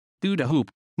Douwe De Hoop,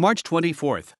 March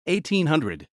 24,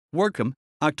 1800. Workum,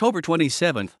 October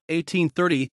 27,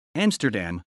 1830,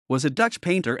 Amsterdam, was a Dutch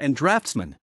painter and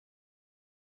draftsman.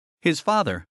 His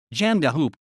father, Jan De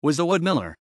Hoop, was a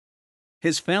woodmiller.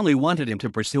 His family wanted him to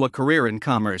pursue a career in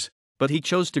commerce, but he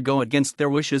chose to go against their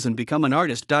wishes and become an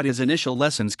artist. His initial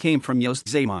lessons came from Joost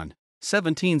Zeeman,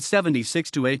 1776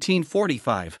 to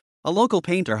 1845, a local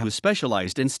painter who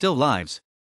specialized in still lifes.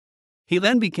 He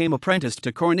then became apprenticed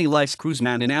to Cornelis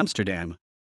Kruisman in Amsterdam.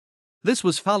 This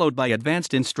was followed by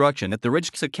advanced instruction at the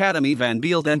Rijksakademie van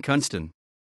Beeld en Kunsten.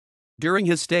 During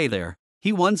his stay there,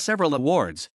 he won several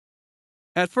awards.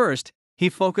 At first, he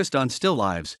focused on still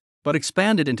lives, but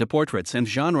expanded into portraits and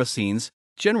genre scenes,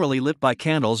 generally lit by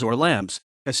candles or lamps,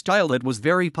 a style that was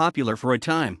very popular for a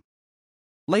time.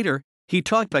 Later, he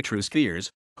taught Petrus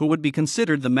Squeers, who would be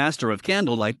considered the master of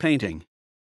candlelight painting.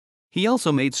 He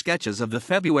also made sketches of the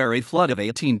February flood of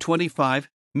 1825,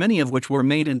 many of which were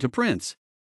made into prints.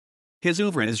 His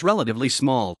oeuvre is relatively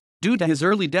small, due to his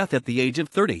early death at the age of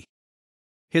 30.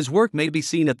 His work may be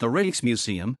seen at the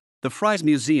Rijksmuseum, the Fries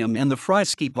Museum and the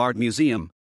Fries Scheepvaart Museum.